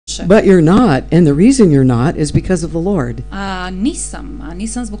više. But you're not, and the reason you're not is because of the Lord. A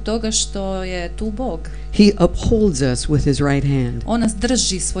nisam zbog toga što je tu Bog. He upholds us with his right hand. On nas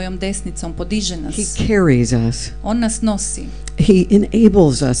drži svojom desnicom, podiže nas. He carries us. On nas nosi. He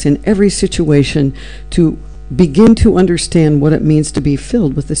enables us in every situation to begin to understand what it means to be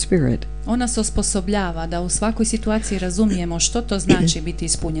filled with the Spirit. On nas osposobljava da u svakoj situaciji razumijemo što to znači biti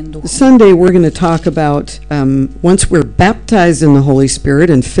ispunjen Duhom. Sunday we're going to talk about once we're baptized in the Holy Spirit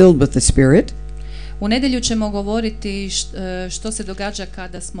and filled with the Spirit. U nedjelju ćemo govoriti što se događa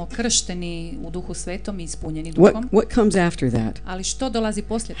kada smo kršteni u Duhu Svetom i ispunjeni Duhom. What comes after that? Ali što dolazi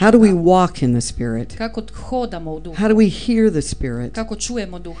poslije How do we toga? walk in the Spirit? Kako hodamo u Duhu? How do we hear the Spirit? Kako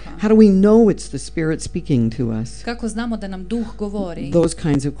čujemo Duha? How do we know it's the Spirit speaking to us? Kako znamo da nam Duh govori? Those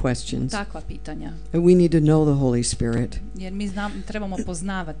kinds of questions. Takva pitanja. And we need to know the Holy Spirit. Jer mi trebamo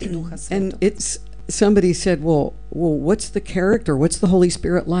poznavati Duha And Svetog. somebody said, well, what's the character? What's the Holy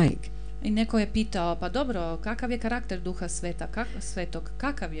Spirit like? I neko je pitao, pa dobro, kakav je karakter Duha Svetog?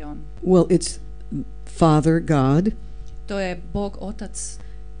 Kakav je on? Well, it's Father God, To je Bog Otac,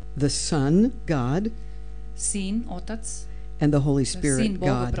 the Son God, Sin Otac, and the Holy Sin Spirit Bog,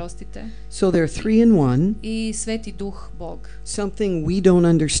 God. oprostite, So they're three in one, i Sveti Duh Bog. something we don't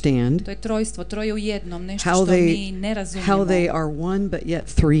understand, To je trojstvo, troje u jednom, nešto how što mi ne how razumijemo. they are one but yet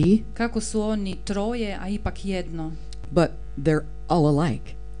three, Kako su oni troje, a ipak jedno. but they're all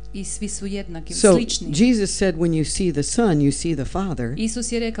alike. I svi su jednaki, So slični. Jesus said, when you see the Son, you see the Father,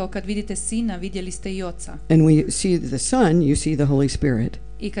 Isus je rekao, kad vidite Sina, vidjeli ste i Oca. and when you see the Son, you see the Holy Spirit.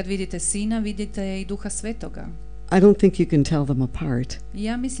 I kad vidite Sina, vidite i Duha Svetoga. I don't think you can tell them apart.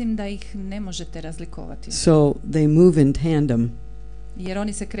 Ja mislim da ih ne možete razlikovati. So they move in tandem, Jer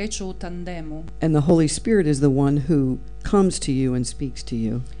oni se kreću u tandemu. and the Holy Spirit is the one who comes to you and speaks to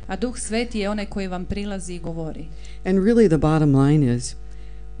you. A Duh Sveti je onaj koji vam prilazi i govori. And really the bottom line is,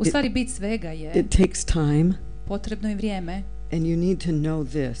 U stvari bit svega je, it takes time, potrebno je vrijeme and you need to know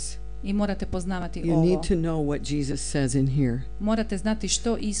this. i morate poznavati You ovo. need to know what Jesus says in here, Morate znati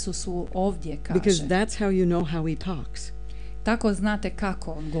što Isus ovdje because kaže. that's how you know how he talks. Tako znate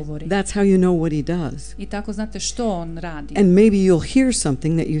kako on govori. That's how you know what he does. I tako znate što on radi. And maybe you'll hear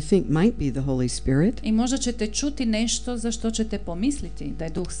something that you think might be the Holy Spirit, I možda ćete čuti nešto za što ćete pomisliti da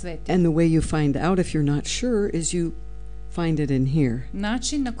je Duh Sveti. and the way you find out if you're not sure is you find it in here.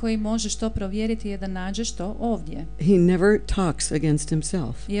 Način na koji možeš to provjeriti je da nađeš to ovdje. He never talks against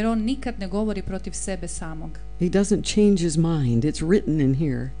himself. Jer on nikad ne govori protiv sebe samog. He doesn't change his mind. It's written in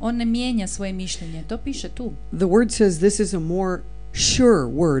here. On ne mijenja svoje mišljenje. To piše tu. The word says this is a more sure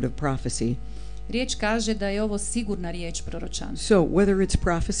word of prophecy. Riječ kaže da je ovo sigurna riječ proročanstva. So whether it's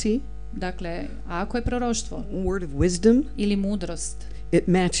prophecy, Dakle, ako je proroštvo word of wisdom, ili mudrost, it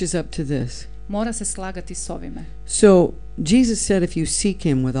matches up to this. mora se slagati s ovime. So Jesus said if you seek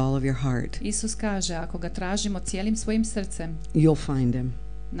him with all of your heart, Isus kaže, ako ga tražimo cijelim svojim srcem, you'll find him.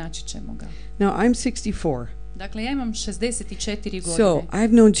 naći ćemo ga. Now I'm 64. Dakle, ja imam 64 godine. So I've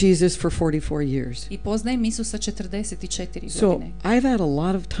known Jesus for 44 years. I poznajem Isusa 44 So godine. I've had a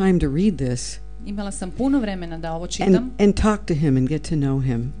lot of time to read this Imala sam puno vremena da ovo čitam, and talk to him and get to know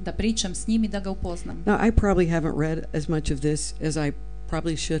him. da pričam s njim i da ga upoznam. Now I probably haven't read as much of this as I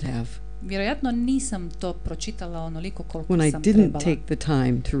probably should have Vjerojatno nisam to pročitala onoliko koliko when I sam didn't trebala. take the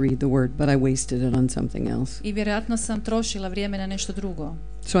time to read the word, but I wasted it on something else. I vjerojatno sam trošila vrijeme na nešto drugo.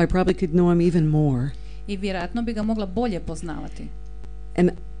 So I probably could know him even more. I vjerojatno bi ga mogla bolje poznavati. And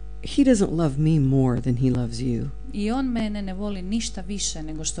he doesn't love me more than he loves you. I on mene ne voli ništa više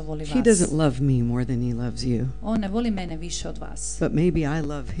nego što voli He vas. doesn't love me more than he loves you. On ne voli mene više od vas. But maybe I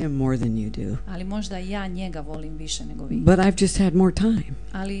love him more than you do. Ali možda ja njega volim više nego vi. But I've just had more time.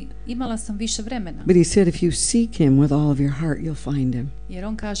 Ali imala sam više vremena. But he said if you seek him with all of your heart, you'll find him. Jer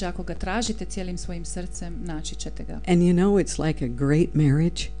on kaže, ako ga tražite cijelim svojim srcem, naći ćete ga. And you know, it's like a great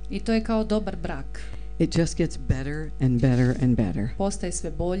marriage. I to je kao dobar brak. It just gets better and better and better. Postaje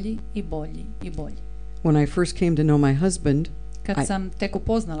sve bolji i bolji i bolji. When I first came to know my husband, Kad sam tek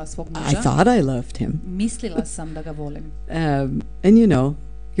upoznala svog I muža, thought I loved him. mislila sam da ga volim. And you know,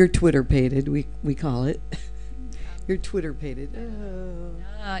 you're Twitter-pated, we call it. You're Twitter-pated.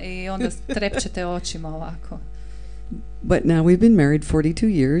 I onda trepćete očima ovako. But now we've been married 42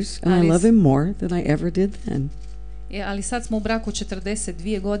 years, and I Ali love him more than I ever did then. Ali sad smo u braku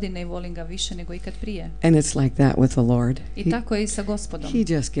 42 godine i volim ga više nego ikad prije. And it's like that with the Lord. I tako je i sa Gospodom.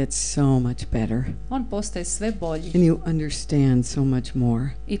 He just gets so much better. On postaje sve bolji. And you understand so much more.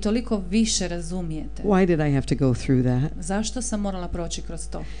 I toliko više razumijete. Why did I have to go through that? Zašto sam morala proći kroz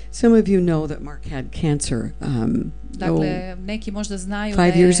to? Some of you know that Mark had cancer Dakle, neki možda znaju da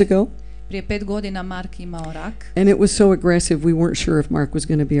 5 years je ago. Prije 5 godina Mark imao rak. And it was so aggressive we weren't sure if Mark was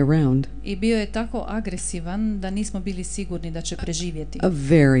going to be around. I bio je tako agresivan da nismo bili sigurni da će preživjeti. A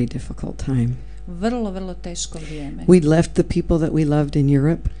very difficult time. Vrlo, vrlo teško vrijeme. We'd left the people that we loved in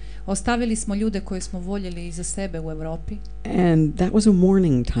Europe. Ostavili smo ljude koje smo voljeli iza sebe u Europi. And that was a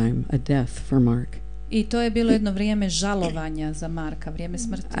mourning time, a death for Mark. I to je bilo jedno vrijeme žalovanja za Marka, vrijeme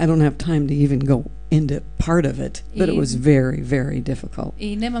smrti. I don't have time to even go into part of it, but it was very, very difficult.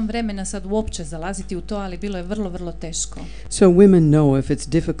 I nemam vremena sad uopće zalaziti u to, ali bilo je vrlo, vrlo teško. So women know if it's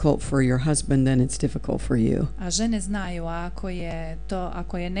difficult for your husband, then it's difficult for you. A žene znaju,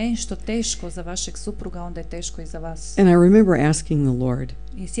 ako je nešto teško za vašeg supruga, onda je teško i za vas. And I remember asking the Lord,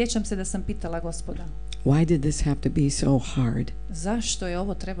 I sjećam se da sam pitala Gospoda, why did this have to be so hard? zašto je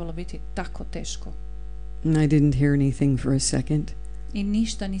ovo trebalo biti tako teško? And I didn't hear anything for a second. I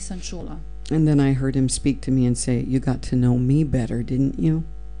ništa nisam čula. And then I heard him speak to me and say, you got to know me better, didn't you?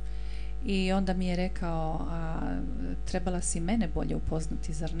 I onda mi je rekao, trebala si mene bolje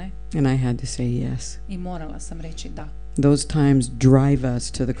upoznati, zar ne? And I had to say yes. I morala sam reći da. Those times drive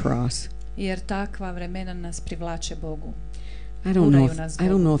us to the cross. Jer takva vremena nas privlače Bogu. I don't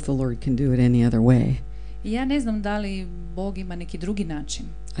know if the Lord can do it any other way. I ja ne znam da li Bog ima neki drugi način.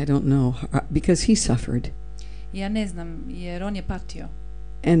 I don't know, because he suffered. Ja ne znam, jer on je patio.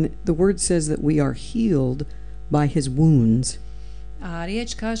 And the word says that we are healed by his wounds. A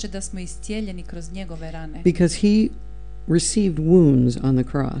riječ kaže da smo iscijeljeni kroz njegove rane. Because he received wounds on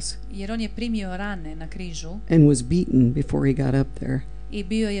the cross. Jer on je primio rane na križu. And was beaten before he got up there. I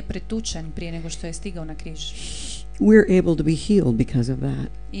bio je pretučen prije nego što je stigao na križ. We're able to be healed because of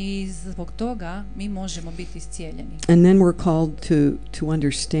that. I zbog toga mi možemo biti iscijeljeni. And then we're called to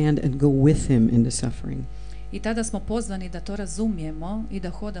understand and go with him into suffering. I tada smo pozvani da to razumijemo i da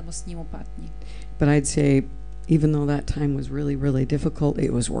hodamo s njim u patnji. But I'd say, even though that time was really, really difficult,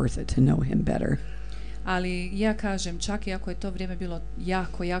 it was worth it to know him better. Ali ja kažem, čak i ako je to vrijeme bilo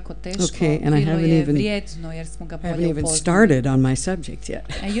jako, jako teško, Okay, and bilo je vrijedno jer smo ga bolje upoznali. I haven't even started on my subject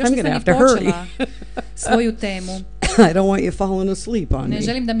yet. Još I'm going to have to počela hurry. svoju temu. I don't want you falling asleep on me. Ne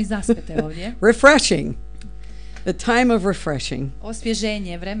želim da mi zaspete ovdje. Refreshing. The time of refreshing.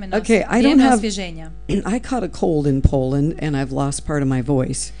 Osvježenje, vrijeme osvježenja. I caught a cold in Poland and I've lost part of my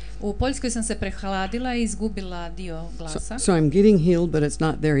voice. U Poljskoj sam se prehladila i izgubila dio glasa. So I'm getting healed, but it's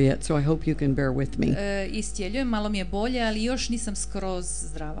not there yet, so I hope you can bear with me. Iscijeljujem, malo mi je bolje, ali još nisam skroz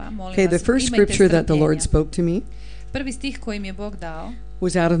zdrava. Molim Okay, vas, the first scripture that the Lord spoke to me prvi stih koji mi je Bog dao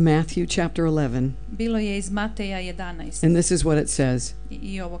was out of Matthew chapter 11. Bilo je iz Mateja 11. And this is what it says.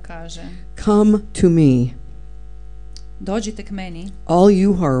 I ovo kaže. Come to me. Dođite k meni. All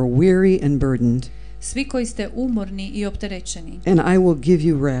you who are weary and burdened. Svi koji ste umorni i opterećeni. And I will give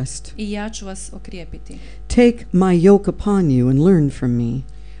you rest. I ja ću vas okrijepiti. Take my yoke upon you and learn from me.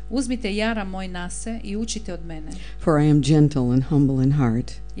 Uzmite jara moj na se i učite od mene. For I am gentle and humble in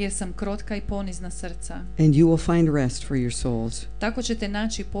heart. Jer sam krotka i ponizna srca. And you will find rest for your souls. Tako ćete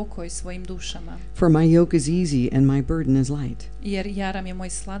naći pokoj svojim dušama. For my yoke is easy and my burden is light. Jer jaram je moj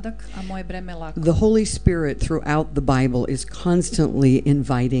sladak, a moje breme lako. The Holy Spirit throughout the Bible is constantly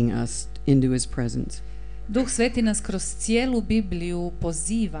inviting us into his presence. Duh Sveti nas kroz cijelu Bibliju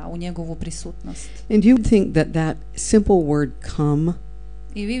poziva u njegovu prisutnost. And you think that simple word come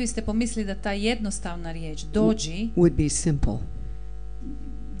I vi biste pomislili da ta jednostavna riječ dođi would be simple.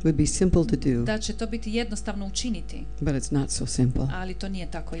 Would be simple to do. Da će to biti jednostavno učiniti. But it's not so simple. Ali to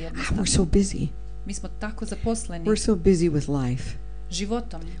nije tako jednostavno. We're so busy. Mi smo tako zaposleni. We're so busy with life.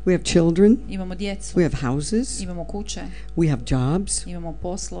 Životom. We have children. Imamo djecu. We have houses. Imamo kuće. We have jobs. Imamo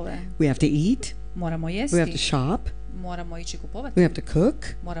poslove. We have to eat. Moramo jesti. We have to shop. Moramo ići kupovati. We have to cook.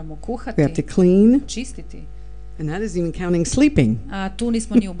 Moramo kuhati. We have to clean. Čistiti. And that isn't even counting sleeping. A tu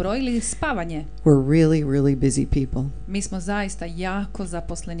nismo ni ubrojili spavanje. We're really, really busy people. Mi smo zaista jako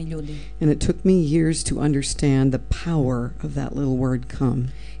zaposleni ljudi. And it took me years to understand the power of that little word come.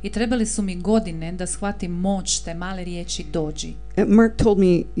 I trebali su mi godine da shvatim moć te male riječi dođi. And Mark told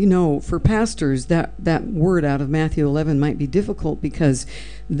me, you know, for pastors, that word out of Matthew 11 might be difficult because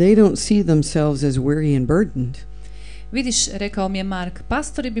they don't see themselves as weary and burdened. Vidiš, rekao mi je Mark,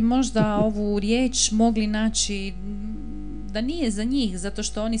 pastori bi možda ovu riječ mogli naći da nije za njih, zato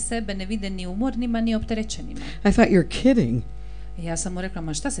što oni sebe ne vide ni umornima, ni opterećenima. I thought you're kidding. Ja sam mu rekla,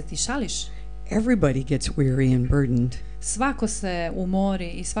 ma šta se ti šališ? Everybody gets weary and burdened. Svako se umori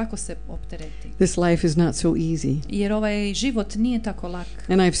i svako se optereti. This life is not so easy. Jer ovaj život nije tako lak.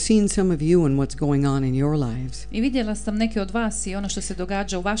 And I've seen some of you and what's going on in your lives. I vidjela sam neke od vas i ono što se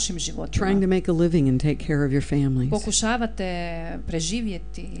događa u vašim životima. Trying to make a living and take care of your families. Pokušavate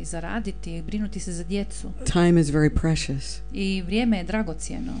preživjeti, zaraditi, brinuti se za djecu. Time is very precious. I vrijeme je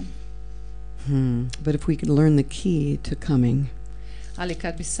dragocjeno. But if we could learn the key to coming, Ali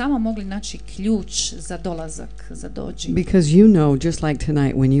kad bi samo mogli naći ključ za dolazak, za dođi. because you know, just like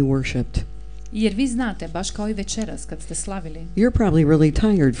tonight when you worshiped, Jer vi znate, baš kao i večeras kad ste slavili, you're probably really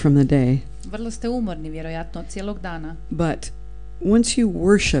tired from the day. vrlo ste umorni vjerojatno od cijelog dana. But once you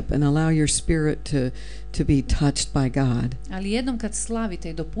worship and allow your spirit to be touched by God, Ali jednom kad slavite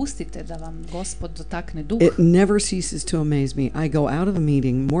i dopustite da vam Gospod dotakne duh, it never ceases to amaze me. I go out of a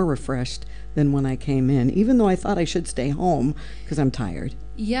meeting more refreshed than when I came in, even though I thought I should stay home because I'm tired.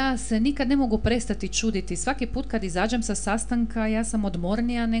 ja se nikad ne mogu prestati čuditi. Svaki put kad izađem sa sastanka, ja sam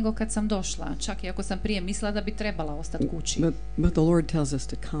odmornija nego kad sam došla. Čak i ako sam prije mislila da bi trebala ostati kući. But the Lord tells us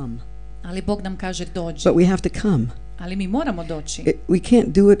to come. Ali Bog nam kaže dođi. But we have to come. Ali mi moramo doći. We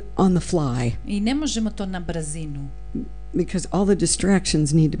can't do it on the fly I ne možemo to na brzinu. because all the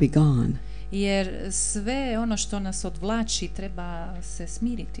distractions need to be gone. Jer sve ono što nas odvlači treba se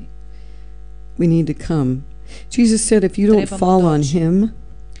smiriti. We need to come. Jesus said if you don't Trebamo fall on doći. him,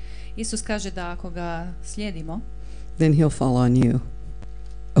 Isus kaže da ako ga slijedimo, then he'll fall on you.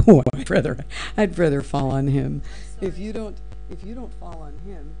 Oh, I'd rather fall on him. If you don't fall on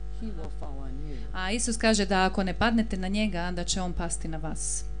him, he will fall on you. a Isus kaže da ako ne padnete na njega, da će on pasti na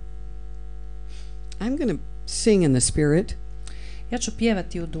vas. I'm going to sing in the spirit, Ja ću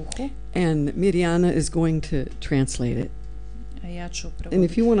pjevati u duhu, and Mirjana is going to translate it. a ja ću And if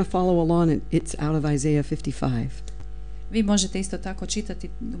prevoditi. you want to follow along, it's out of Isaiah 55. Vi možete isto tako čitati,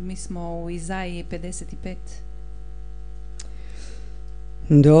 mi smo u Izaiji 55.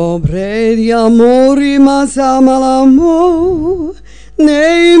 Dobre di amori ma zamalamo,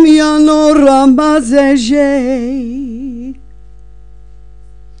 ne imiano ramazejei.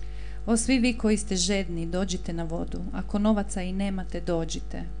 O svi vi koji ste žedni, dođite na vodu. Ako novaca i nemate,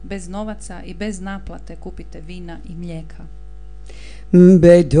 dođite. Bez novaca i bez naplate kupite vina i mlijeka.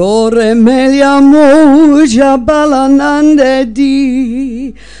 Bedore meliamo jabalanande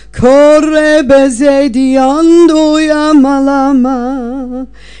di, corre bezedi ando yamalama,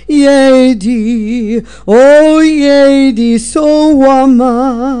 yedi, o yedi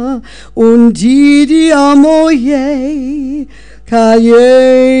soama, undidi amo ye,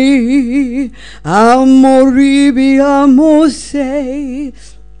 kaye, amoribi amose,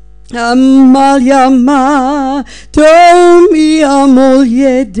 Amaljama tomi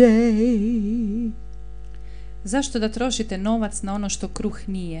amoljedej. Zašto da trošite novac na ono što kruh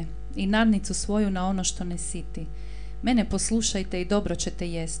nije i nadnicu svoju na ono što ne siti? Mene poslušajte i dobro ćete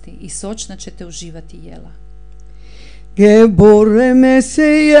jesti i sočna ćete uživati jela. Gebore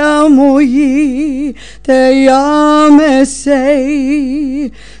meseja moji, te ja mesej,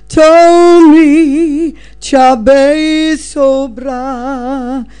 tomi čabej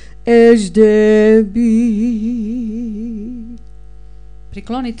sobra.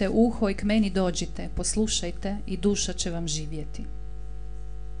 Priklonite uho i k meni dođite, poslušajte i duša će vam živjeti.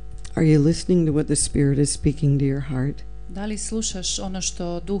 Are you listening to what the Spirit is speaking to your heart? Da li slušaš ono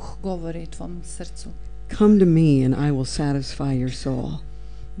što duh govori tvom srcu? Come to me and I will satisfy your soul.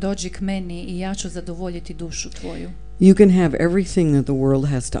 Dođi k meni i ja ću zadovoljiti dušu tvoju. You can have everything that the world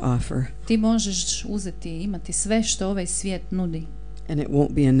has to offer. Ti možeš uzeti, imati sve što ovaj svijet nudi. And it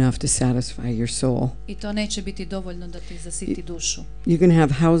won't be enough to satisfy your soul. I to neće biti dovoljno da ti zasiti dušu. You can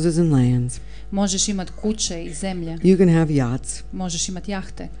have houses and lands. Možeš imati kuće i zemlje. You can have yachts, Možeš imati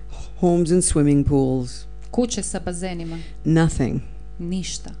jahte. homes and swimming pools. Kuće sa bazenima. Nothing.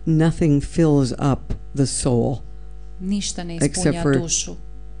 Ništa. Nothing fills up the soul Ništa ne Except ispunja for dušu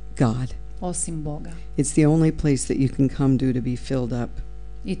God. osim Boga. It's the only place that you can come to be filled up.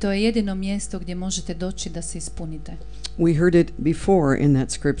 I to je jedino mjesto gdje možete doći da se ispunite. We heard it before in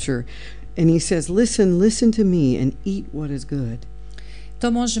that scripture. And he says, listen to me and eat what is good.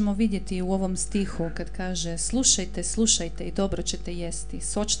 To možemo vidjeti u ovom stihu kad kaže slušajte, slušajte i dobro ćete jesti,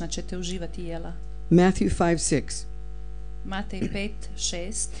 sočna ćete uživati jela. Matthew 5:6 Matej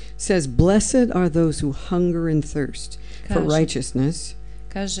 5:6 says, blessed are those who hunger and thirst for Kaže. righteousness,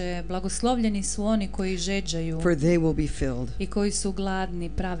 kaže blagoslovljeni su oni koji žeđaju for they will be filled. i koji su gladni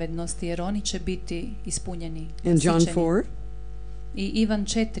pravednosti jer oni će biti ispunjeni. And John nasićeni. 4, I Ivan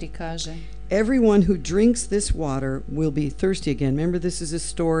 4 kaže everyone who drinks this water will be thirsty again. Remember, this is a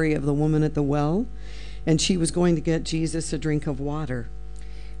story of the woman at the well, and she was going to get Jesus a drink of water.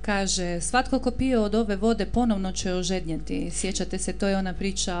 Kaže, svatko ko pije od ove vode ponovno će ožednjeti. Sjećate se, to je ona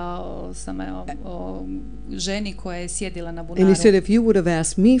priča o ženi koja je sjedila na bunaru. And he said, if you would have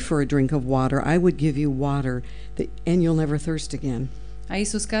asked me for a drink of water, I would give you water, and you'll never thirst again. A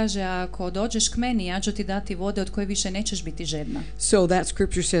Isus kaže, ako dođeš k meni, ja ću ti dati vode od koje više nećeš biti žedna. So that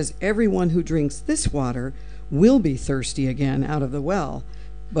scripture says, everyone who drinks this water will be thirsty again out of the well.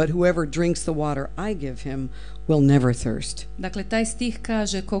 but whoever drinks the water I give him will never thirst. Dakle, taj stih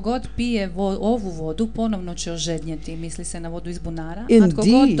kaže, kogod pije ovu vodu, ponovno će ožednjeti, misli se na vodu iz bunara, a tko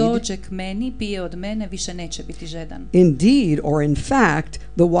god dođe k meni, pije od mene, više neće biti žedan. Indeed, or in fact,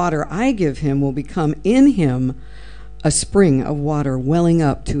 the water I give him will become in him a spring of water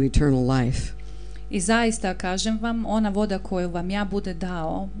welling up to eternal life. I zaista, kažem vam, ona voda koju vam ja bude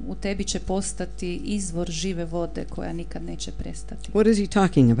dao, u tebi će postati izvor žive vode koja nikad neće prestati. What is he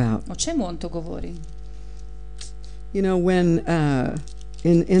talking about? O čemu on to govori? You know, when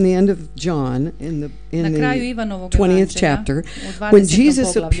in the end of John, in the Na kraju Ivanovog 20th evanđelja, chapter, u when 20.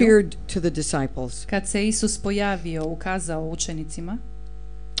 Jesus poglavlju, appeared to the disciples. kad se Isus pojavio, ukazao učenicima,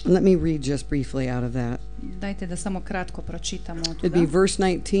 Let me read just briefly out of that. dajte da samo kratko pročitamo od It'd be toga. verse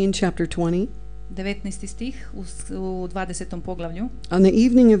 19, chapter 20. 19. stih u 20. poglavlju. On the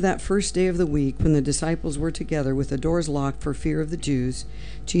evening of that first day of the week, when the disciples were together with the doors locked for fear of the Jews,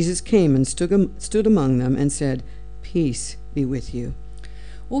 Jesus came and stood among them and said, "Peace be with you."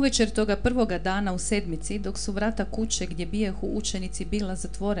 Uvečer toga prvoga dana u sedmici, dok su vrata kuće gdje bijehu učenici bila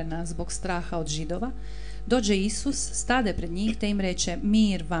zatvorena zbog straha od Židova, dođe Isus, stade pred njih te im reče,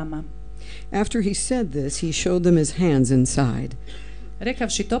 mir vama. After he said this, he showed them his hands and side.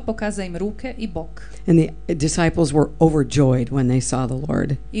 Rekavši to, pokaza im ruke i bok. And the disciples were overjoyed when they saw the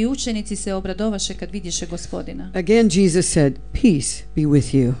Lord. I učenici se obradovaše kad vidješe Gospodina. Again Jesus said, "Peace be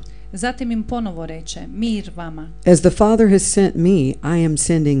with you. Zatim im ponovo reče, mir vama. As the Father has sent me, I am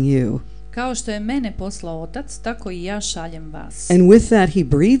sending you." Kao što je mene poslao Otac, tako i ja šaljem vas. And with that he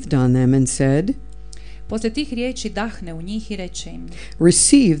breathed on them and said, Poslije tih riječi dahne u njih i reče im,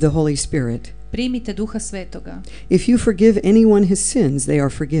 "Receive the Holy Spirit. primite Duha Svetoga. If you forgive anyone his sins, they are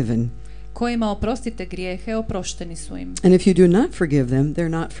forgiven. Kojima oprostite grijehe, oprošteni su im. And if you do not forgive them, they're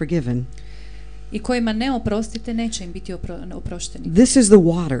not forgiven." I kojima ne oprostite, neće im biti oprošteni. This is the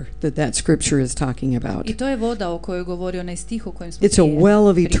water that scripture is talking about. I to je voda o kojoj govori onaj stih o kojem smo It's a prije well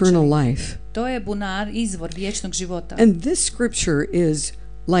of pričali. eternal life. To je bunar, izvor vječnog života. And this scripture is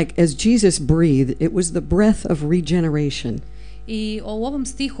like, as Jesus breathed, it was the breath of regeneration. I u ovom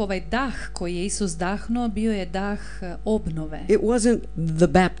stihu ovaj dah koji je Isus dahnuo bio je dah obnove. It wasn't the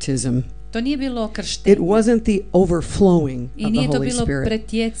baptism. To nije bilo krštenje. It wasn't the overflowing I of the nije to Holy bilo Spirit.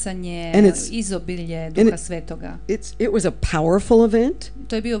 pretjecanje, And it's- izobilje Duha Svetoga. It was a powerful event.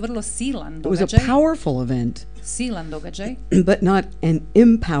 To je bio vrlo silan It was a događaj. powerful event, Silan događaj, but not an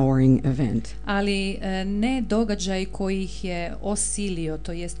empowering event. ali ne događaj koji ih je osilio,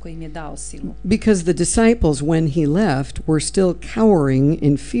 to jest koji im je dao silu. Because the disciples, when he left, were still cowering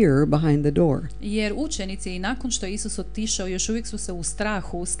in fear behind the door. Jer učenici i nakon što je Isus otišao još uvijek su se u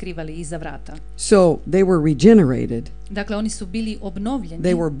strahu skrivali iza vrata. So they were regenerated. Dakle, oni su bili obnovljeni,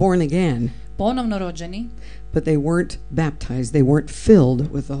 They were born again, ponovno rođeni, but they weren't baptized. They weren't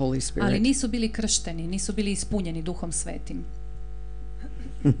filled with the Holy ali Spirit. nisu bili kršteni, nisu bili ispunjeni Duhom Svetim.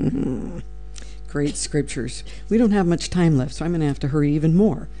 Great scriptures. We don't have much time left, so I'm going to have to hurry even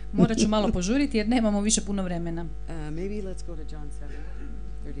more. Morat ću malo požuriti jer nemamo više puno vremena. Maybe let's go to John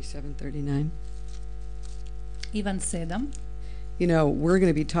 7:37-39. Ivan 7. You know, we're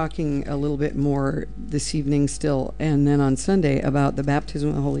going to be talking a little bit more this evening still, and then on Sunday about the baptism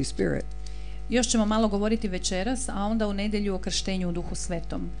of the Holy Spirit. Još ćemo malo govoriti večeras, a onda u nedjelju o krštenju u Duhu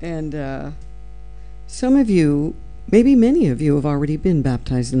Svetom. And some of you, maybe many of you, have already been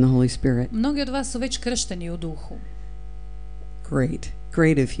baptized in the Holy Spirit. Mnogi od vas su već kršteni u Duhu.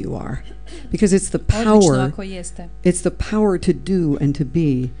 Great if you are, because it's the Odlično power. ako jeste. It's the power to do and to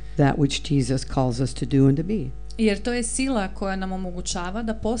be that which Jesus calls us to do and to be. Jer to je sila koja nam omogućava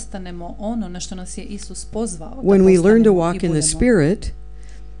da postanemo ono na što nas je Isus pozvao. Da When we learn to postanemo walk i in the budemo. Spirit,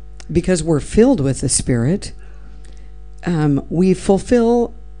 because we're filled with the Spirit, we fulfill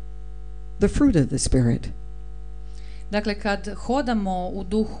the fruit of the Spirit. Dakle, kad hodamo u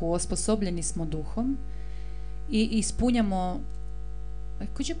Duhu, osposobljeni smo Duhom i ispunjamo...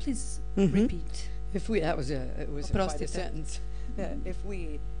 Could you please repeat? If we, that was it was quite a Oprostite. sentence. If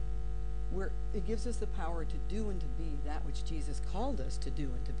it gives us the power to do and to be that which Jesus called us to do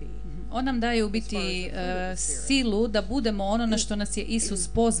and to be. On nam daje u biti silu da budemo ono na što nas je Isus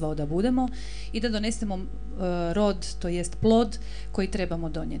pozvao da budemo i da donesemo rod, to jest plod koji trebamo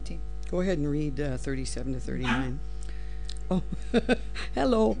donijeti. Go ahead and read 37-39. Oh,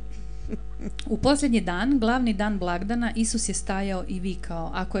 hello. U posljednji dan, glavni dan blagdana, Isus je stajao i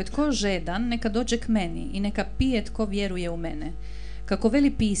vikao: ako je tko žedan, neka dođe k meni i neka pije tko vjeruje u mene. Kako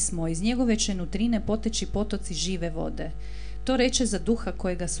veli pismo, iz njegove će nutrine poteći potoci žive vode. To reče za duha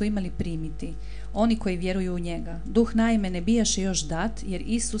kojega su imali primiti, oni koji vjeruju u njega. Duh naime ne bijaše još dat, jer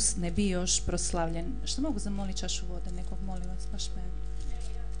Isus ne bi još proslavljen. Što mogu zamoliti čašu vode nekog, molim vas, baš me...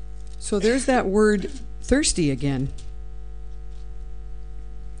 So there's that word thirsty again.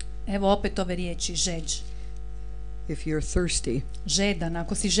 Evo opet ove riječi, žeđ. If you're thirsty. Žedan,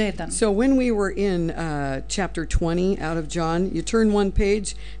 ako si žedan. So when we were in chapter 20 out of John, you turn one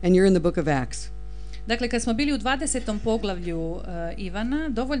page and you're in the book of Acts. Dakle, kad smo bili u 20. poglavlju Ivana,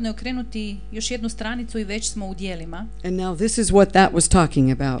 dovoljno je okrenuti još jednu stranicu i već smo u djelima. And now this is what that was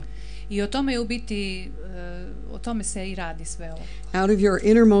talking about. I o tome je u biti, o tome se i radi sve ovo. Out of your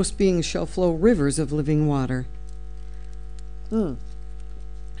innermost being shall flow rivers of living water.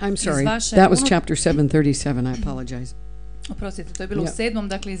 I'm sorry, that was chapter 737, I apologize. Oprostite, to je bilo u 7.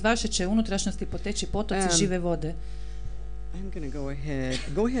 Dakle, iz vaše će unutrašnjosti poteći potoci žive vode. I'm going to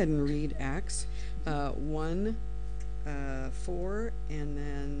go ahead and read Acts 1, 4, and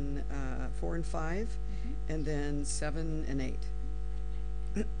then 4 and 5, and then 7 and 8.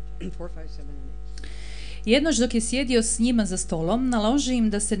 4, 5, 7 and 8. Jednoć dok je sjedio s njima za stolom, naloži im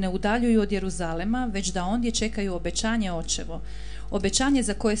da se ne udaljuju od Jeruzalema, već da ondje čekaju obećanje očevo. Obećanje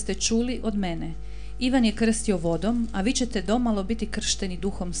za koje ste čuli od mene. Ivan je krstio vodom, a vi ćete domalo biti kršteni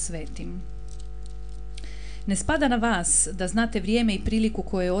Duhom Svetim. Ne spada na vas da znate vrijeme i priliku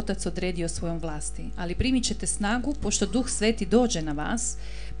koje je Otac odredio svojom vlasti, ali primit ćete snagu pošto Duh Sveti dođe na vas,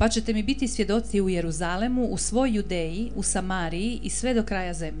 pa ćete mi biti svjedoci u Jeruzalemu, u svoj Judeji, u Samariji i sve do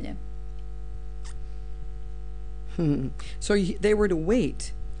kraja zemlje. So they were to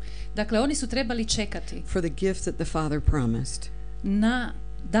wait. Dakle, oni su trebali čekati For the gift that the Father promised. Na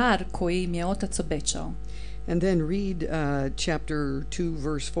dar koji im je Otac obećao. And then read chapter 2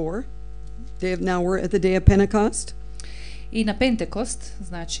 verse 4. Now we're at the day of Pentecost. I na Pentekost,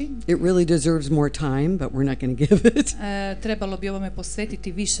 znači, it really deserves more time, but we're not going to give it. Trebalo bi ovome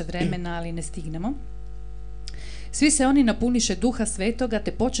posvetiti više vremena, ali ne stignemo. Svi se oni napuniše Duha Svetoga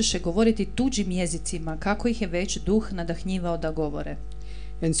te počeše govoriti tuđim jezicima, kako ih je već Duh nadahnjivao da govore.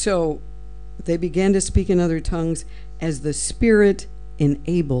 And so they began to speak in other tongues as the Spirit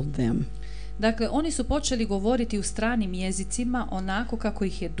enabled them. Dakle, oni su počeli govoriti u stranim jezicima onako kako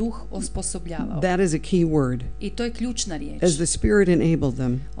ih je Duh osposobljavao. That is a key word. I to je ključna riječ. As the Spirit enabled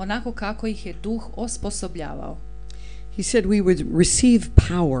them. Onako kako ih je Duh osposobljavao. He said we would receive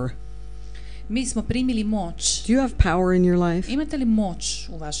power. Mi smo primili moć. Do you have power in your life? Imate li moć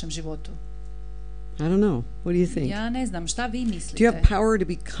u vašem životu? I don't know. What do you think? Ja ne znam, šta vi mislite? Do you have power to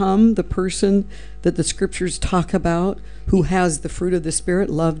become the person that the scriptures talk about, who has the fruit of the Spirit,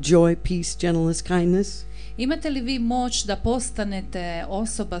 love, joy, peace, gentleness, kindness? Imate li vi moć da postanete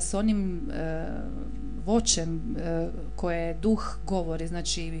osoba s onim voćem koje Duh govori,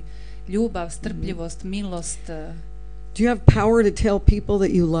 znači ljubav, strpljivost, milost? Do you have power to tell people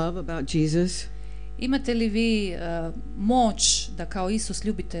that you love about Jesus? Imate li vi moć da kao Isus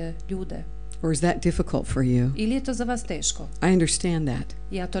ljubite ljude? Or is that difficult for you? Ili je to za vas teško? I understand that.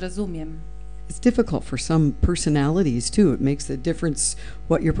 Ja to razumijem. It's difficult for some personalities too. It makes a difference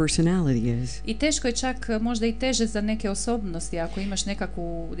what your personality is. I teško je čak možda i teže za neke osobnosti. Ako imaš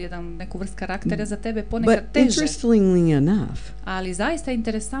neku vrst karaktera, za tebe ponekad teže. But interestingly enough, ali zaista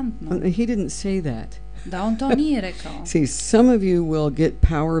interesantno. He didn't say that. Da on to nije rekao. See, some of you will get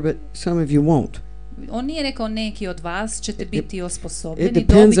power, but some of you won't. On nije rekao neki od vas ćete biti osposobljeni, it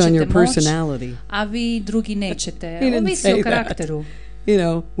depends dobit on ćete your personality. moć, a vi drugi nećete. Ovisi o karakteru. You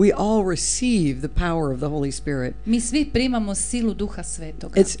know, we all receive the power of the Holy Spirit. Mi svi primamo silu Duha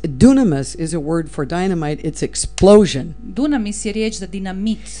Svetoga. Dunamis is a word for dynamite. It's explosion. Dunamis je riječ za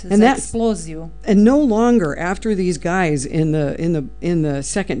dinamit, za eksploziju. And no longer after these guys in the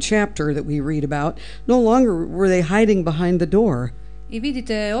second chapter that we read about, no longer were they hiding behind the door. I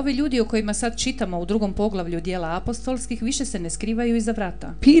vidite, ovi ljudi o kojima sad čitamo u 2. poglavlju dijela apostolskih više se ne skrivaju iza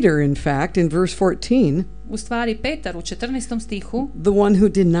vrata. Peter, in fact, in verse 14, u stvari Petar u 14. stihu, the one who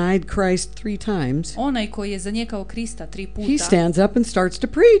denied Christ 3 times, onaj koji je zanijekao Krista 3 puta, he stands up and starts to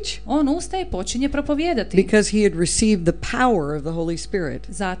preach. On ustaje i počinje propovijedati. Because he had received the power of the Holy Spirit.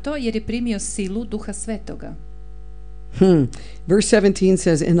 Zato jer je primio silu Duha Svetoga. Verse 17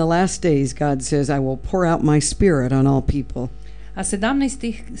 says, in the last days God says, I will pour out my spirit on all people. A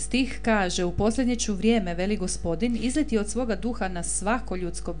 17. stih kaže, u posljednje ću vrijeme, veli Gospodin, izliti od svoga duha na svako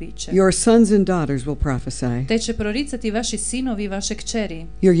ljudsko biće. Your sons and daughters will prophesy. Te će proricati vaši sinovi i vaše kćeri.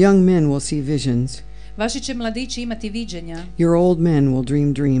 Your young men will see visions. Vaši će mladići imati viđenja. Your old men will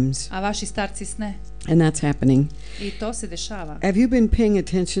dream dreams. A vaši starci sne. And that's happening. I to se dešava. Have you been paying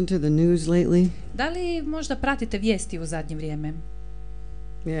attention to the news lately? Da li možda pratite vijesti u zadnje vrijeme?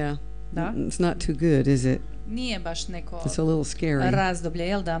 Yeah. Da? It's not too good, is it? Nije baš neko It's a little scary. razdoblje,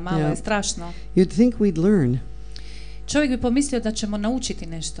 jel da? Malo je strašno. You'd think we'd learn. Čovjek bi pomislio da ćemo naučiti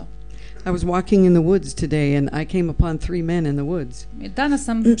nešto. I was walking in the woods today and I came upon 3 men in the woods. Danas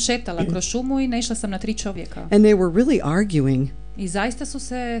sam šetala kroz šumu i naišla sam na 3 čovjeka. And they were really arguing. I zaista su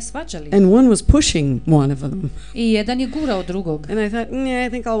se svađali. And one was pushing one of them. I jedan je gurao drugog. And I thought, I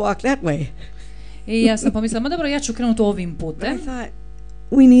think I'll walk that way. I ja sam pomislila, dobro, ja ću krenuti ovim putem. I thought,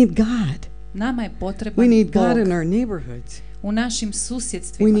 we need God. Nama je potreban We need God Bog in our neighborhoods. u našim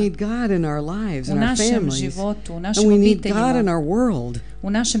susjedstvima, We need God in our lives, u in our našem families. životu, u And našim we need God in obiteljima, our world. u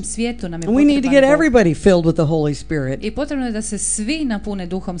našem svijetu nam je And we need to get potreban Bog. everybody filled with the Holy Spirit. I potrebno je da se svi napune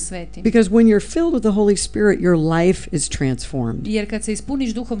Duhom Svetim. Because when you're filled with the Holy Spirit, your life is transformed. Jer kad se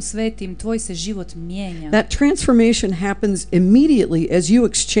ispuniš Duhom Svetim, tvoj se život mijenja. That transformation happens immediately as you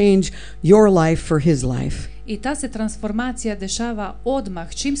exchange your life for His life. I ta se transformacija dešava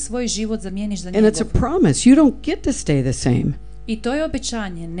odmah, čim svoj život zamijeniš za And it's a njegov. promise. You don't get to stay the same. I to je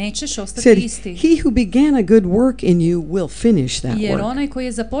obećanje, nećeš ostati Said, isti. He who began a good work in you will finish that Jer work. onaj koji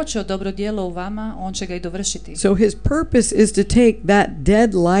je započeo dobro djelo u vama, on će ga i dovršiti. So His purpose is to take that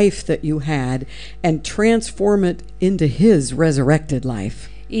dead life that you had and transform it into His resurrected life.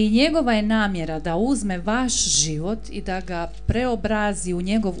 I njegova je namjera da uzme vaš život i da ga preobrazi u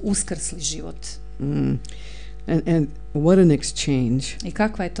njegov uskrsli život. And what an exchange. I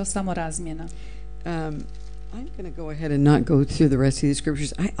kakva je to samo razmjena. I'm going to go ahead and not go through the rest of these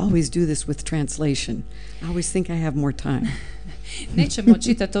scriptures. I always do this with translation. I always think I have more time. Nećemo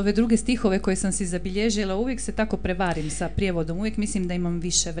čitati ove druge stihove koje sam si zabilježila. Uvijek se tako prevarim sa prijevodom. Uvijek mislim da imam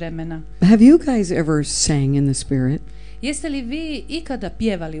više vremena. Have you guys ever sang in the Spirit Jeste li vi ikada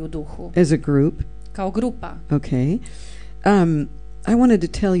pjevali u duhu? as a group? Kao grupa. Okay. I wanted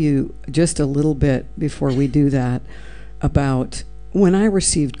to tell you just a little bit before we do that about when I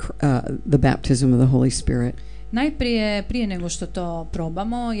received the baptism of the Holy Spirit. Najprije, prije nego što to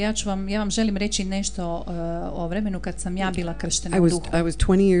probamo, ja vam želim reći nešto o vremenu kad sam ja bila krštena u duhu. I was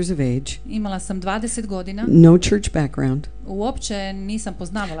 20 years of age. Imala sam 20 godina. No church background. Uopće nisam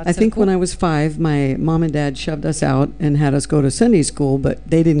poznavala I think crkvu. when I was 5, my mom and dad shoved us out and had us go to Sunday school, but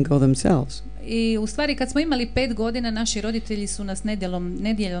they didn't go themselves. I u stvari kad smo imali 5 godina, naši roditelji su nas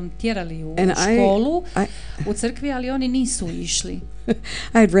nedjeljom tjerali u And školu, u crkvi, ali oni nisu išli. I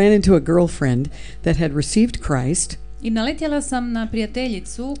had ran into a girlfriend that had received Christ. I naletjela sam na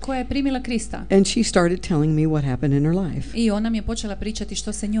prijateljicu koja je primila Krista. And she started telling me what happened in her life. I ona mi je počela pričati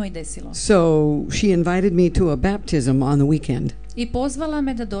što se njoj desilo. So she invited me to a baptism on the weekend. I pozvala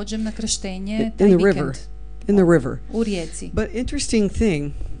me da dođem na krštenje In taj the vikend. river. In the river. U rijeci. But interesting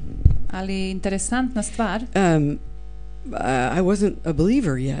thing, Ali interesantna stvar, I wasn't a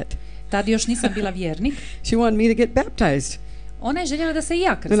believer yet. tad još nisam bila vjernik. She wanted me to get baptized. Ona je željela da se i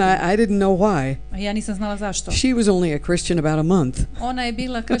ja And krstim. I didn't know why. A ja nisam znala zašto. She was only a Christian about a month. Ona je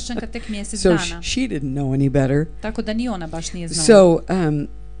bila kršćanka tek mjesec So dana. she didn't know any better. Tako da ni ona baš nije znala. So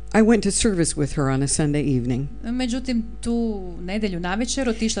I went to service with her on a Sunday evening. Međutim, tu nedjelju navečer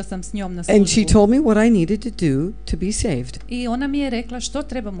otišla sam s njom na And she službu. told me what I needed to do to be saved. I ona mi je rekla što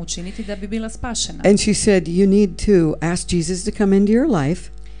trebam učiniti da bi bila spašena. And she said, you need to ask Jesus to come into your life,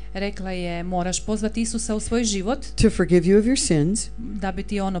 Rekla je, moraš pozvati Isusa u svoj život, to forgive you of your sins, da bi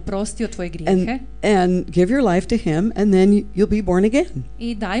ti on oprostio tvoje grijehe. and give your life to him, and then you'll be born again.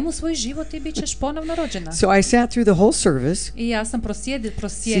 I daj mu svoj život i bit ćeš ponovno rođena. So I sat through the whole service. I ja sam See,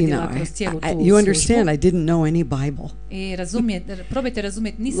 prosjedila now, kroz cijelu tu you understand, službu. I didn't know any Bible. I probajte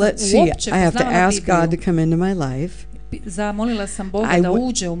razumjeti, nisam Let's see, uopće I have to poznavala ask God to Bibliju. come into my life. Zamolila sam Boga I da w-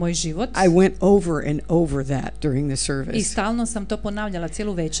 uđe u moj život. I went over and over that during the I service. stalno sam to ponavljala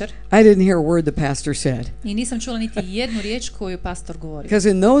cijelu večer. I didn't hear a word the pastor said. I nisam čula niti jednu riječ koju pastor govori.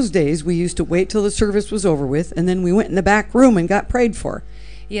 Because in those days, we used to wait till the service was over with, and then we went in the back room and got prayed for.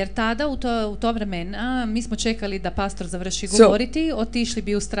 Jer tada u to vremena mi smo čekali da pastor završi So- govoriti, otišli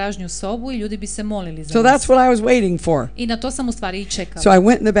bi u stražnju sobu i ljudi bi se molili za So nas. that's what I was waiting for. I na to sam u stvari i čekala. So I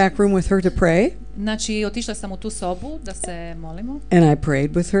went in the back room with her to pray, Znači, otišla sam u tu sobu da se molimo and I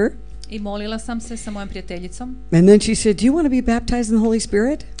prayed with her. i molila sam se sa mojom prijateljicom. And then she said, do you want to be baptized in the Holy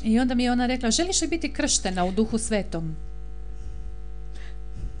Spirit? I onda mi je ona rekla, želiš li biti krštena u Duhu Svetom?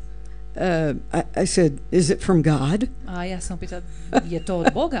 I said, is it from God? A ja sam pitala, je to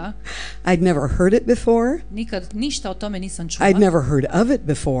od Boga? I'd never heard it before. Nikad ništa o tome nisam čula. I'd never heard of it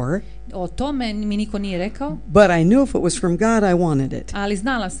before. O tome mi niko nije rekao, But I knew if it was from God, I wanted it. ali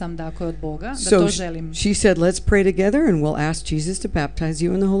znala sam da ako je od Boga, da So to želim. she said, let's pray together and we'll ask Jesus to baptize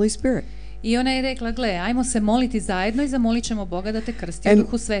you in the Holy Spirit. I ona je rekla, gle, ajmo se moliti zajedno i zamolit ćemo Boga da te krsti u And,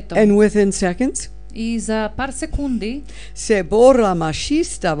 Duhu Svetom. and within seconds, I za par sekundi se borra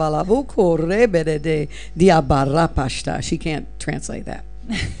mashista valavuko rebere de diabarapashta. She can't translate that.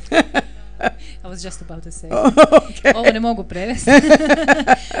 I was just about to say. Okay. Ovo ne mogu prevesti.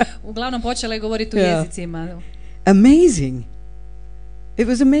 Uglavnom počela je govoriti u Yeah. jezicima. Amazing. It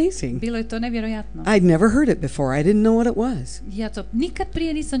was amazing. Bilo je to nevjerojatno. I'd never heard it before. I didn't know what it was. Ja to nikad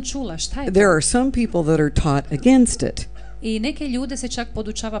prije nisam čula. Šta je to? There are some people that are taught against it, I neke ljude se čak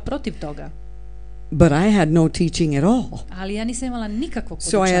podučava protiv toga. but I had no teaching at all. Ali ja nisam imala nikakvog So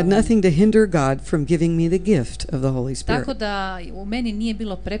I had podučavanja. nothing to hinder God from giving me the gift of the Holy Spirit. Tako da u meni nije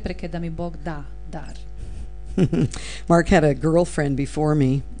bilo prepreke da mi Bog da dar. Mark had a girlfriend before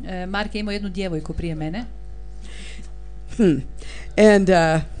me, Mark je imao jednu djevojku prije mene. and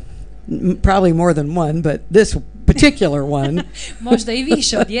probably more than one, but this particular one, Možda i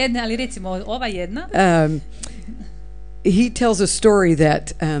više od jedne, ali recimo ova jedna. he tells a story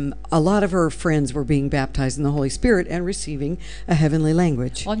that a lot of her friends were being baptized in the Holy Spirit and receiving a heavenly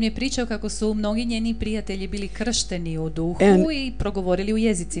language. On mi je pričao kako su mnogi njeni prijatelji bili kršteni u duhu i progovorili u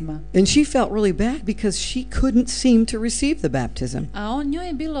jezicima. And she felt really bad because she couldn't seem to receive the baptism. A njoj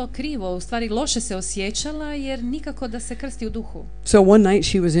je bilo krivo, u stvari loše se osjećala jer nikako da se krsti u duhu. So one night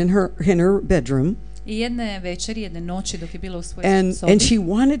she was in her bedroom, I jedne večeri, jedne noći dok je bila u svojoj and sobi, she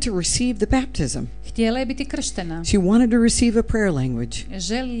wanted to receive the baptism. htjela je biti krštena. She wanted to receive a prayer language.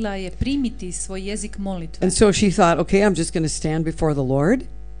 Želila je primiti svoj jezik molitve. And so she thought, okay, I'm just going to stand before the Lord,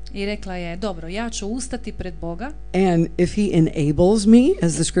 I rekla je, dobro, ja ću ustati pred Boga and if he enables me,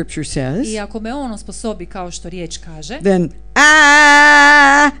 as the scripture says, i ako me on osposobi kao što riječ kaže, then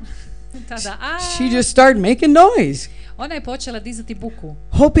tada she just started making noise, ona je počela dizati buku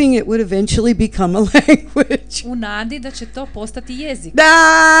hoping it would eventually become a language. u nadi da će to postati jezik.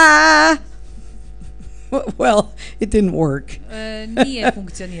 Da! Well, it didn't work. Nije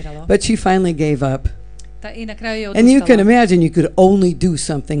funkcioniralo. But she finally gave up. I na kraju je And you can odustala. imagine you could only do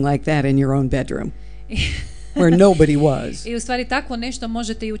something like that in your own bedroom where nobody was. I u stvari takvo nešto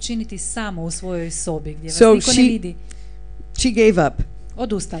možete i učiniti samo u svojoj sobi gdje vas So niko ne vidi. She gave up.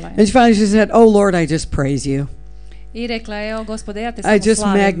 Odustala je. And finally she said, "Oh Lord, I just praise you. I rekla je, o Gospode, ja te I samo just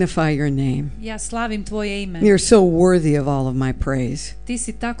slavim. magnify your name. Ja slavim tvoje ime. You're so worthy of all of my praise. Ti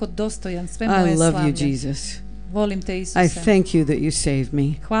si tako dostojan sve moje I love slavlje. you, Jesus. Volim te, I Isuse. thank you that you saved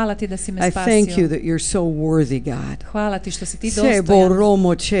me. Hvala ti da si me I spasio. thank you that you're so worthy, God. Hvala ti što si ti Se dostojan.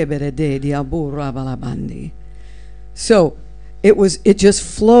 boromo chebere de diabu rabalabandi. So it just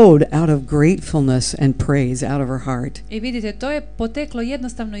flowed out of gratefulness and praise out of her heart. I vidite, to je poteklo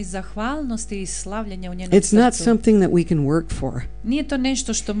jednostavno iz zahvalnosti i slavljenja u njenom It's not srcu. something that we can work for. Nije to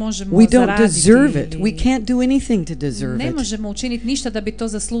nešto što možemo We don't zaraditi. deserve it. ili- We can't do anything to deserve Ne it. možemo učiniti ništa da bi to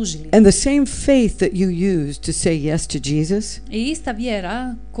zaslužili. And the same faith that you use to say yes to Jesus, I ista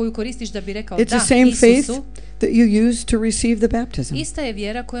vjera koju koristiš da bi rekao it's da the same faith Isusu, that you use to receive the baptism. ista je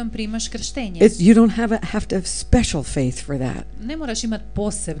vjera kojom primaš krštenje. You don't have to have special faith for that. Ne moraš imati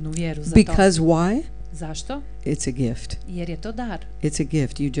posebnu vjeru za to. Because why? Zašto? It's a gift. Jer je to dar. It's a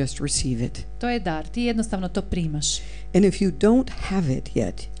gift. You just receive it. To je dar. Ti jednostavno to primaš. And if you don't have it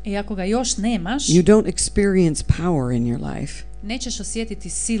yet, I ako ga još nemaš, you don't experience power in your life, nećeš osjetiti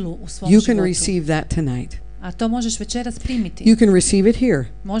silu u svom you can životu. receive that tonight. A to možeš večeras primiti. You can receive it here.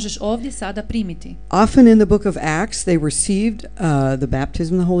 Možeš ovdje sada primiti. Often in the book of Acts, they received the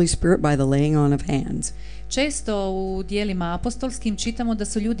baptism of the Holy Spirit by the laying on of hands. Često u dijelima apostolskim čitamo da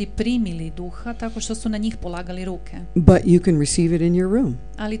su ljudi primili duha tako što su na njih polagali ruke. But you can receive it in your room.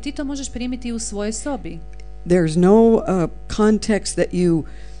 Ali ti to možeš primiti u svojoj sobi. There's no context that you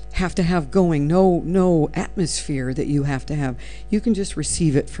have to have going, no atmosphere that you have to have. You can just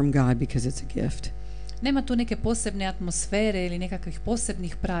receive it from God because it's a gift. Nema tu neke posebne atmosfere ili nekakvih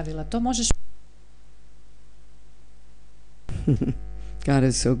posebnih pravila. To možeš... God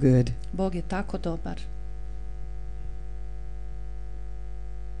is so good. Bog je tako dobar.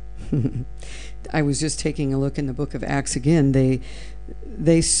 I was just taking a look in the book of Acts again.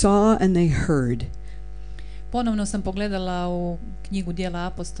 They saw and they heard. Ponovno sam pogledala u knjigu dijela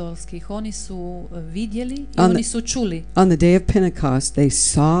apostolskih. Oni su vidjeli i On oni su čuli. On the day of Pentecost, they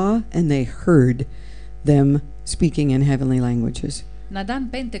saw and they heard them speaking in heavenly languages. Na dan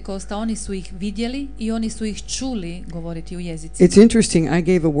Pentekosta oni su ih vidjeli i oni su ih čuli govoriti u jezicima. It's interesting. I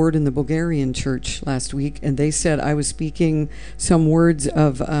gave a word in the Bulgarian church last week, and they said I was speaking some words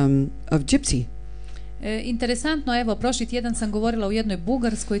of gypsy. Interesantno, evo, prošli tjedan sam govorila u jednoj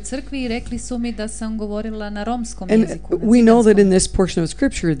bugarskoj crkvi i rekli su mi da sam govorila na romskom And jeziku. Na we know that ciganskom. in this portion of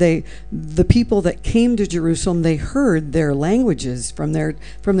scripture, the people that came to Jerusalem, they heard their languages from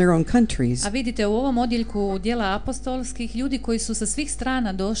their own countries. A vidite, u ovom odjeljku dijela apostolskih, ljudi koji su sa svih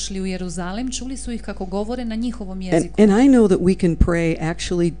strana došli u Jeruzalem, čuli su ih kako govore na njihovom jeziku. And I know that we can pray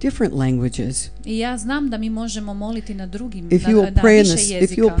actually different languages. I ja znam da mi možemo moliti na drugim, If you will na pray in više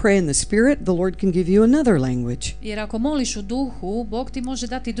if you will jezika. pray in the Spirit, the Lord can give you another language. Jer ako moliš u duhu, Bog ti može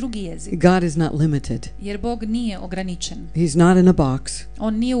dati drugi jezik. God is not limited. Jer Bog nije ograničen. He's not in a box.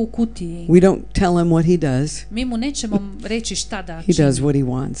 On nije u kutiji. We don't tell him what he does. Mi mu nećemo reći šta da He does čini. what he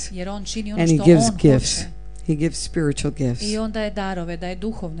wants. Jer on čini ono And he što gives on gifts. hoće. He gives spiritual gifts. I on daje darove, daje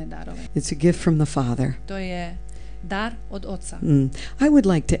duhovne darove. It's a gift from the Father. To je dar od Oca. I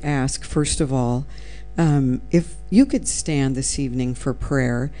would like to ask, first of all, if you could stand this evening for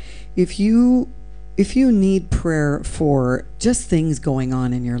prayer, if you need prayer for just things going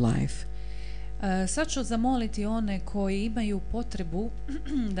on in your life. Sad ću zamoliti one koji imaju potrebu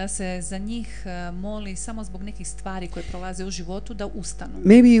da se za njih moli samo zbog nekih stvari koje prolaze u životu, da ustanu.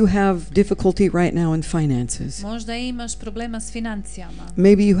 Maybe you have difficulty right now in finances. Možda imaš problema s financijama.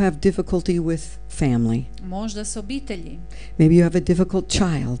 Maybe you have difficulty with family. Možda s obitelji. Maybe you have a difficult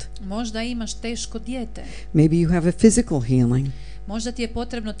child. Možda imaš teško dijete. Maybe you have a physical healing Možda ti je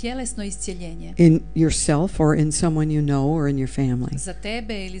potrebno tjelesno iscjeljenje. in yourself or in someone you know or in your family. Za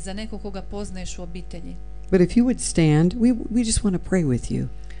tebe ili za nekog koga poznaješ u obitelji. But if you would stand, we just want to pray with you.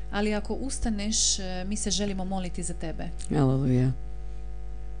 Ali ako ustaneš, mi se želimo moliti za tebe. Hallelujah.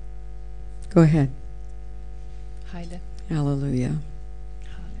 Go ahead. Hajde. Hallelujah.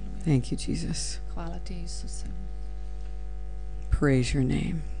 Haleluja. Thank you, Jesus. Hvala ti, Isuse. Praise your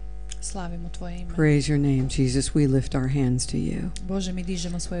name. Slavimo tvoje ime. Praise your name, Jesus. We lift our hands to you. Bože, mi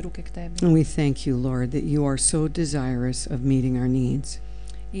dižemo svoje ruke k tebi. And we thank you, Lord, that you are so desirous of meeting our needs.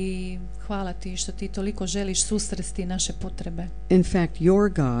 I hvala ti što ti toliko želiš susresti naše potrebe. In fact, your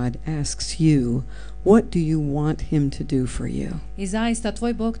God asks you, what do you want him to do for you? I zaista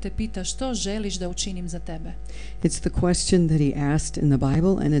tvoj Bog te pita što želiš da učinim za tebe. It's the question that he asked in the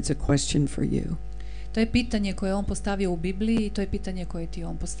Bible, and it's a question for you. To je pitanje koje on postavio u Bibliji i to je pitanje koje ti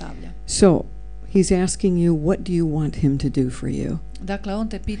on postavlja. So, he's asking you, what do you want him to do for you? Dakle, on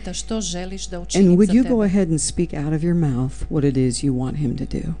te pita što želiš da And učinim would za you tebe. go ahead and speak out of your mouth what it is you want him to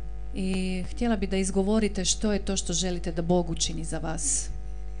do? I htjela bi da izgovorite što je to što želite da Bog učini za vas.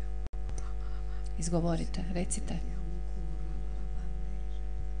 Izgovorite, recite.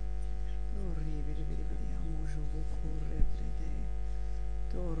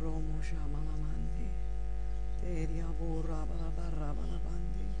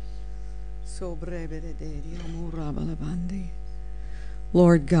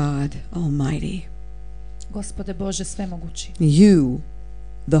 Lord God Almighty, Gospode Bože svemogući, you,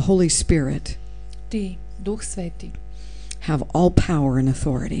 the Holy Spirit, ti, Duh Sveti, have all power and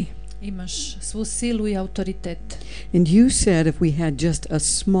authority. imaš svu silu i autoritet. And you said if we had just a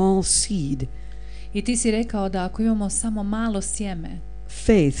small seed, I ti si rekao da ako imamo samo malo sjeme,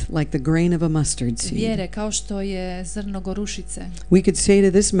 faith like the grain of a mustard seed, vjere kao što je zrno gorušice, we could say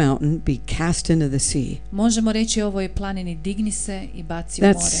to this mountain, be cast into the sea. možemo reći ovoj planini digni se i baci u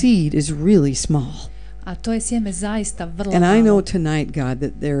That more. seed is really small. A to je sjeme zaista vrlo And I know malo. tonight, God,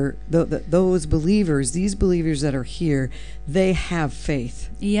 that those believers, these believers that are here, they have faith.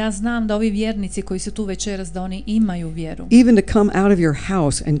 I ja znam da ovi vjernici koji su tu večeras, da oni imaju vjeru. Even to come out of your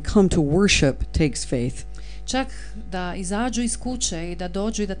house and come to worship takes faith. Čak da izađu iz kuće i da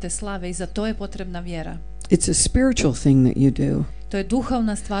dođu i da te slave, i za to je potrebna vjera. It's a spiritual thing that you do. To je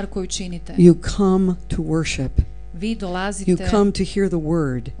duhovna stvar koju činite. You come to worship. Vi dolazite You come to hear the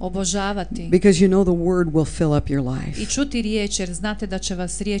word obožavati because you know the word will fill up your i life. čuti riječ, jer znate da će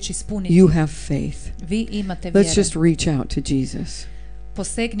vas riječ ispuniti. You have faith. Vi imate Let's vjere. just reach out to Jesus.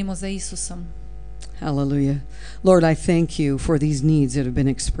 Posegnimo za Isusom. Hallelujah. Lord, I thank you for these needs that have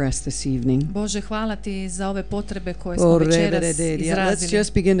been expressed this evening. Bože, hvala ti za ove potrebe koje smo večeras Let's izrazili.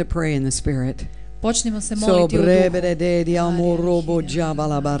 just begin to pray in the Spirit. Počnimo se So moliti u duhu. breberede amorobo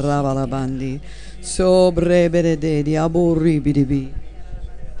jabala barabala bandi. So breberede aboribidibi.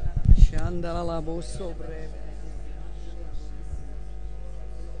 Shandala bo so brebe.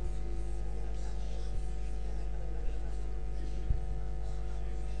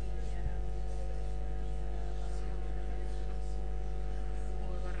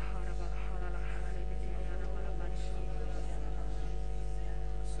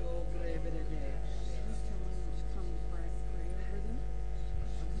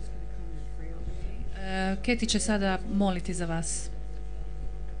 Keti će sada moliti za vas.